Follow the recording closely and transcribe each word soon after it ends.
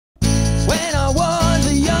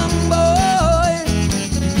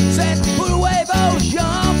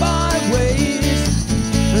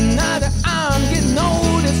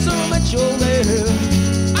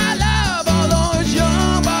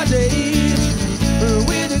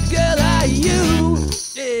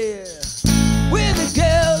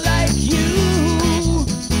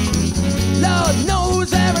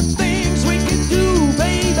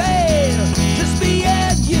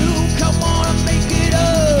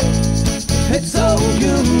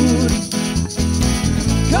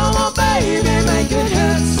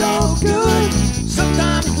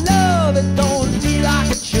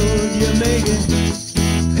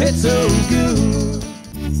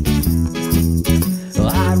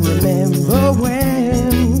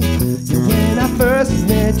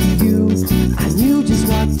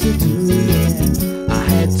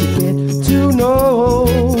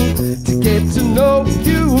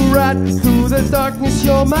'cause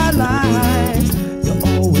you're my life.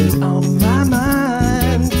 You're always on my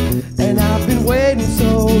mind, and I've been waiting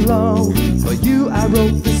so long for you. I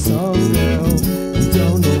wrote this song, girl. You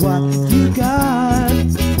don't know what you got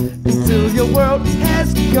until your world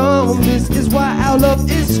has gone. This is why our love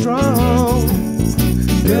is strong.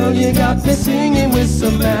 Girl, you got me singing with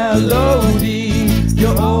some melody.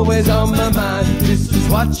 You're always on my mind. This is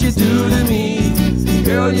what you do to me.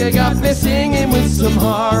 Girl, you got me singing with some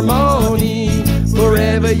harmony.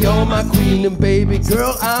 Forever you're my queen, and baby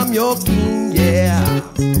girl, I'm your king, yeah.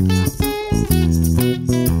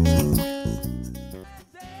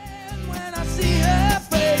 When I see her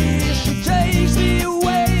face, she takes me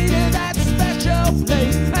away to that special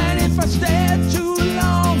place. And if I stare too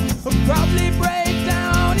long, I'll probably break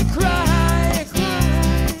down and cry.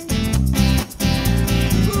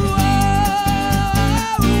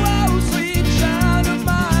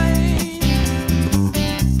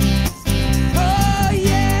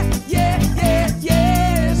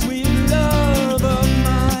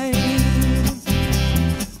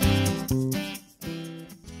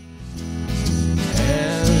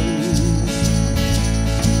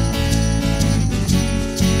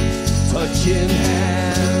 Touching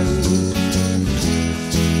hands,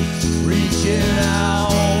 reaching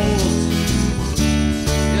out,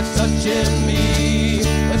 you're touching me,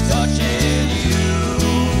 you're touching you.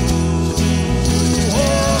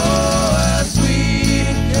 Oh,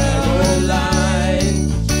 sweet Caroline,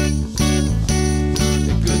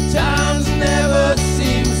 the good times never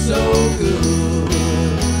seem so good.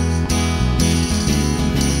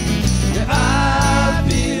 Yeah, I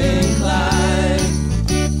feel inclined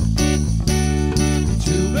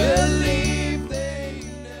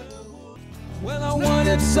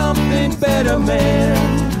something better, man.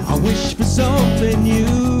 I wish for something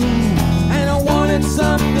new, and I wanted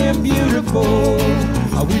something beautiful.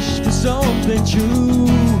 I wish for something true.